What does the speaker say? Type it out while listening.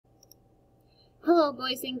Hello,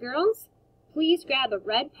 boys and girls. Please grab a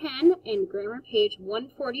red pen and grammar page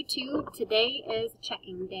 142. Today is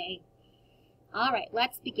checking day. All right,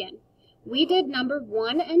 let's begin. We did number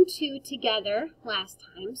 1 and 2 together last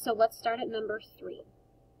time, so let's start at number 3.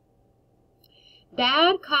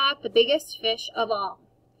 Dad caught the biggest fish of all.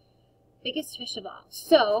 Biggest fish of all.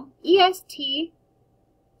 So, EST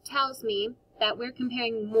tells me that we're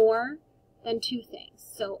comparing more than 2 things.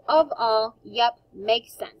 So, of all, yep,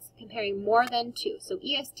 makes sense. Comparing more than 2. So,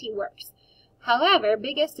 EST works. However,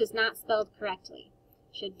 biggest is not spelled correctly.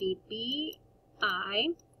 Should be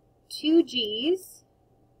B-I, 2 G's,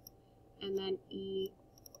 and then E-S-T.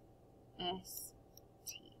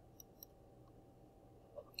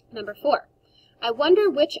 Number 4. I wonder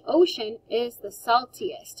which ocean is the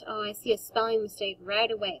saltiest. Oh, I see a spelling mistake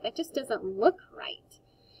right away. That just doesn't look right.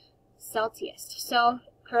 Saltiest. So,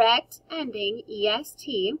 correct ending,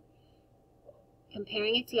 EST,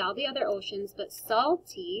 comparing it to all the other oceans, but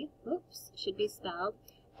salty, oops, should be spelled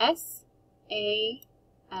S-A-L-T,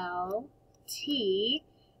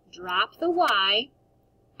 drop the Y,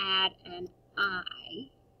 add an I,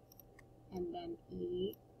 and then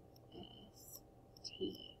E-S-T.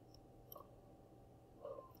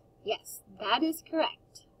 Yes, that is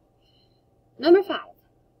correct. Number 5.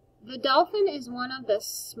 The dolphin is one of the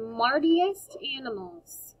smartest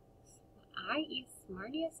animals. I.e.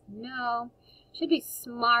 smartest? No. Should be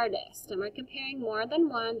smartest. And we're comparing more than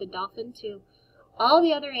one, the dolphin, to all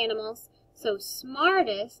the other animals. So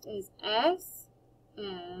smartest is S-M-A-R-T.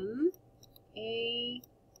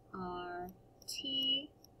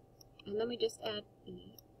 And then we just add E-S-T.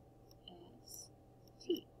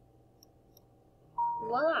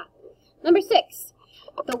 Voila. Number 6.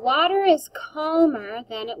 The water is calmer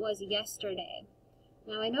than it was yesterday.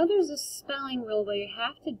 Now, I know there's a spelling rule where you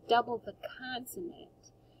have to double the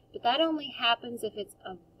consonant, but that only happens if it's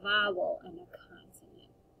a vowel and a consonant.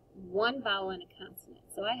 One vowel and a consonant.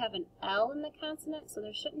 So I have an L in the consonant, so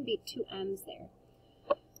there shouldn't be 2 M's there.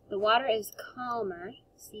 The water is calmer,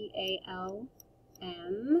 C-A-L-M-E-R,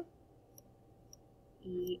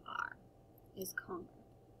 is calmer.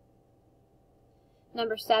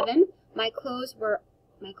 Number 7, my clothes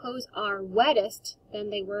are wettest than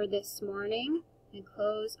they were this morning. My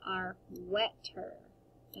clothes are wetter.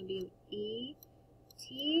 W-E-T-T,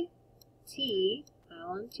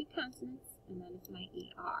 vowel and 2 consonants, and then my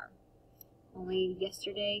E-R. Only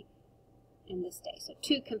yesterday and this day. So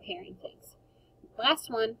 2 comparing things. Last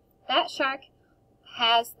one, that shark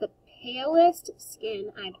has the palest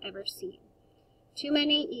skin I've ever seen. Too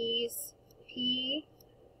many E's, P-A-L-E-S-T.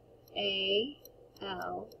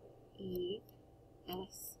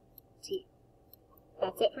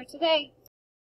 That's it for today.